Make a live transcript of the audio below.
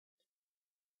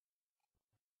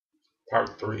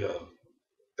Part three of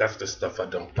that's the stuff I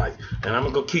don't like. And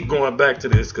I'm gonna keep going back to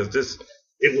this because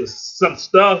it was some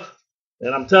stuff,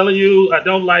 and I'm telling you, I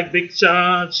don't like Big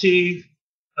Sean, Chief,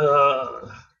 uh,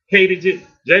 hated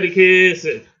Jadakiss,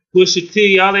 and Pusha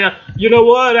T, all that. You know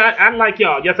what? I like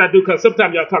y'all. Yes, I do, because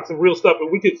sometimes y'all talk some real stuff,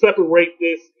 and we can separate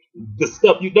the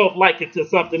stuff you don't like into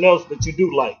something else that you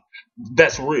do like.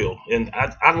 That's real, and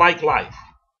I like life,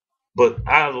 but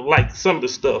I like some of the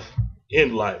stuff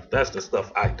in life. That's the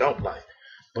stuff I don't like.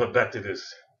 But back to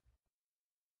this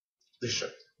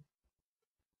shirt.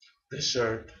 This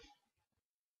shirt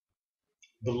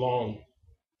belonged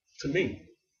to me.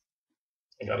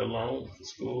 I got a loan for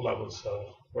school. I was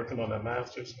working on a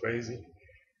master's, crazy,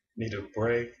 needed a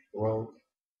break, broke,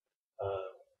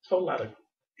 whole lot of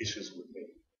issues with me.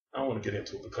 I don't want to get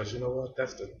into it because you know what?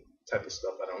 That's the type of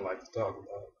stuff I don't like to talk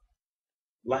about.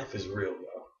 Life is real,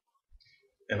 y'all.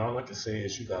 And all I can say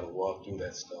is you got to walk through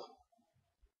that stuff.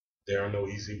 There are no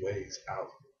easy ways out.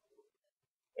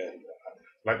 And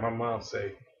like my mom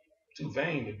say, too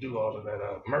vain to do all of that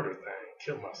murder thing,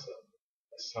 kill myself.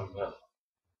 That's something else.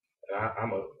 And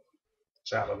I'm a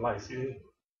child of life here.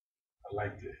 I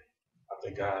like it. I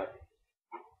think God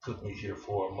put me here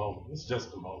for a moment. It's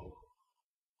just a moment.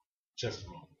 Just a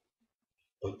moment.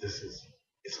 But it's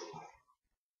a life.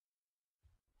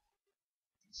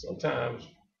 Sometimes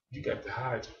you got to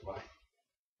hide your life.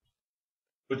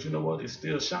 But you know what? It's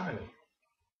still shining.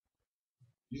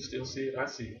 You still see it? I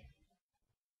see it.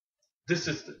 This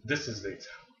is the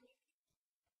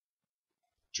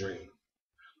dream.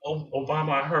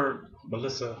 Obama, I heard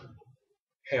Melissa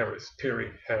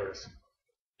Perry Harris,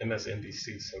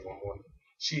 MSNBC, said one morning.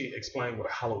 She explained what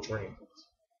a hollow dream was.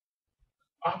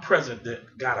 Our president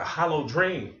got a hollow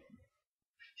dream.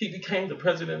 He became the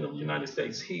president of the United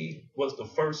States. He was the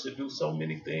first to do so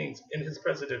many things in his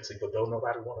presidency, but don't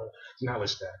nobody want to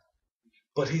acknowledge that.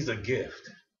 But he's a gift.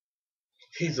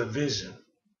 He's a vision.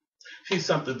 He's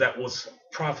something that was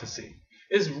prophecy.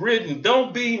 It's written.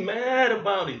 Don't be mad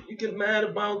about it. You get mad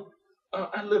about.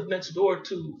 I live next door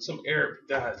to some Arab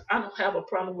guys. I don't have a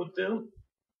problem with them.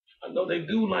 I know they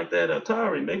do like that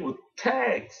Atari. They would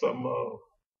tag some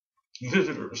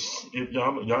visitors. If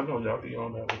y'all know y'all be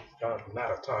on that. Y'all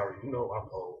not Atari. You know I'm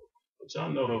old, but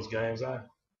y'all know those games. I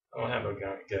don't have no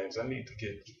games. I need to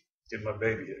get my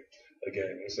baby a game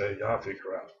and say y'all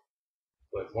figure out.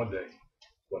 But one day.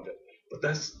 But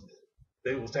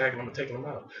they was tagging them and taking them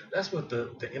out. That's what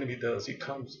the enemy does. He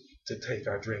comes to take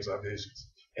our dreams, our visions,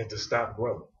 and to stop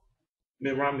growth.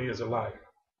 Mitt Romney is a liar.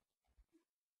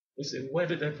 We said, where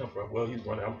did that come from? Well, he's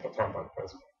running. I'm talking about the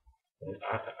president. And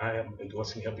I am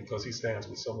endorsing him because he stands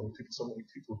with so many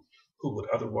people who would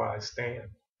otherwise stand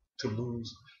to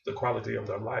lose the quality of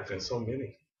their life, and so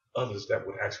many others that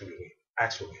would actually, I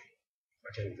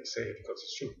can't even say it because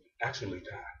it's true, actually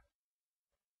die.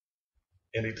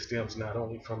 And it stems not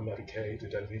only from Medicaid,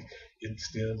 it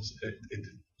stems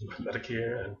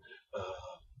Medicare and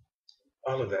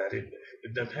all of that. It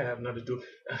doesn't have nothing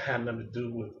to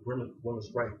do with women's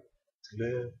right to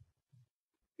live.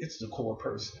 It's the core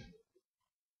person.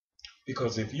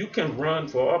 Because if you can run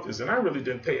for office, and I really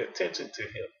didn't pay attention to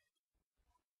him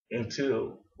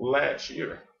until last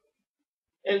year.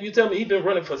 And you tell me he's been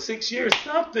running for 6 years,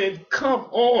 something come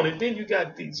on. And then you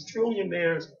got these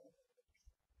trillionaires.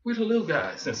 We're the little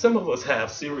guys. And some of us have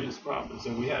serious problems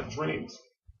and we have dreams.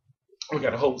 We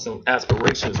got hopes and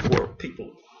aspirations for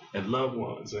people and loved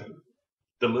ones and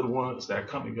the little ones that are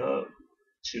coming up,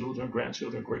 children,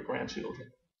 grandchildren, great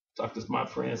grandchildren. Talked to my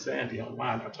friend Sandy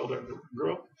online. I told her,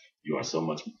 girl, you are so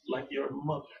much like your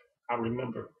mother. I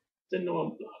remember. Didn't know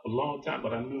him a long time,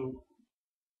 but I knew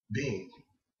being.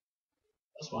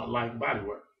 That's why I like body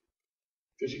work.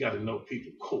 Because you got to know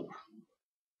people core.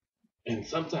 And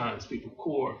sometimes people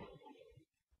core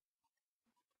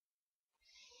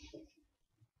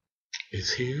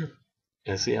is here.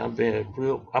 And see, I'm being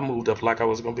real. I moved up like I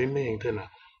was going to be mean, didn't I?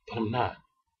 But I'm not.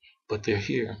 But they're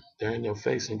here. They're in your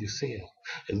face and you see them.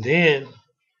 And then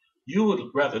you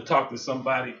would rather talk to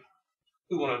somebody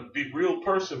who want to be real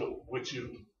personal with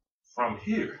you from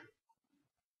here.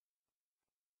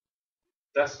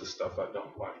 That's the stuff I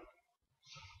don't like.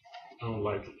 I don't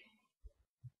like it.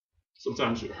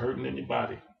 Sometimes you're hurting in your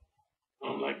body. I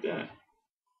don't like that.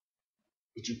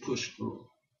 But you push through.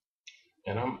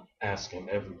 And I'm asking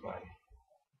everybody.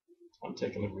 I'm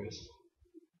taking a risk.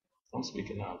 I'm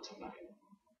speaking out tonight.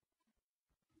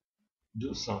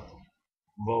 Do something.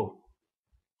 Vote.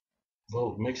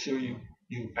 Vote. Make sure you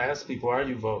ask people, are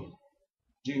you voting?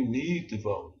 Do you need to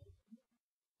vote?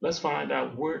 Let's find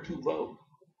out where to vote.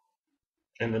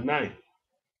 And tonight,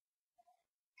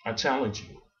 I challenge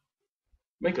you.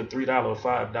 Make a $3 or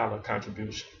 $5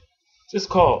 contribution Just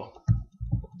call.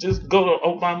 Just go to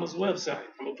Obama's website.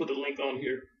 I'm gonna put a link on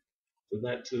here for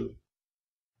that too.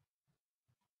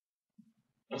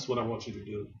 That's what I want you to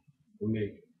do for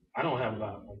me. I don't have a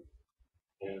lot of money,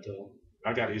 and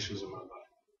I got issues in my life.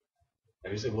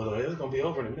 And you say, well, it's gonna be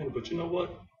over in a minute. But you know what?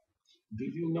 Do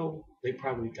you know they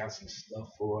probably got some stuff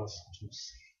for us to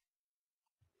see?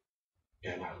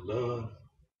 And I love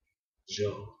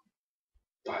Joe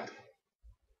Biden.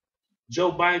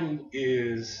 Joe Biden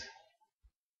is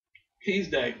he's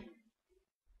that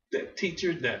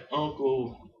teacher, that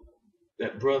uncle,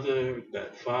 that brother,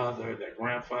 that father, that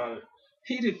grandfather.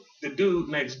 He the dude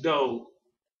next door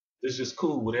that's just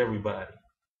cool with everybody.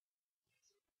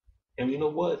 And you know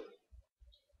what?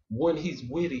 When he's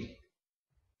witty,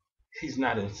 he's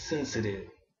not insensitive.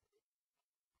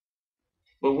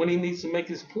 But when he needs to make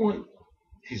his point,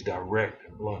 he's direct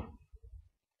and blunt.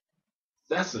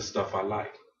 That's the stuff I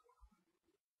like.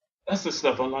 That's the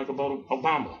stuff I like about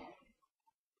Obama.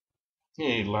 He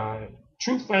ain't lied.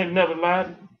 Truth ain't never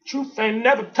lied. Truth ain't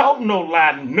never told no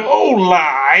lie. No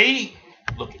lie.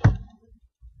 Look it up.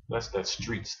 That's that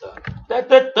street stuff.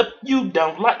 That you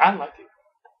don't like. I like it.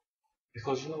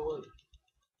 Because you know what?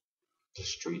 The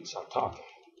streets are talking.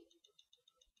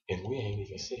 And we ain't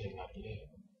even saying nothing yet.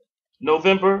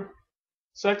 November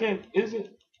 2nd, is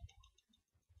it?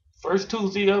 First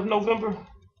Tuesday of November?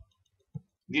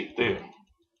 Get there.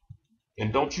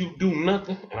 And don't you do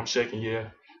nothing. And I'm shaking, yeah.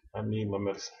 I need my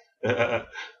medicine. Don't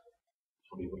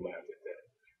even laugh at that.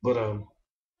 But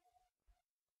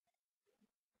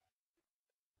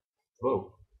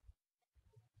oh,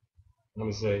 let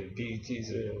me say, BET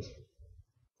says,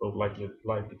 "Hope like your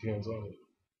life depends on it."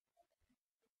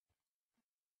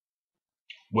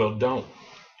 Well, don't.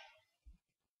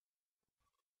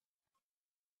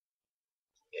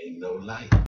 Ain't no light.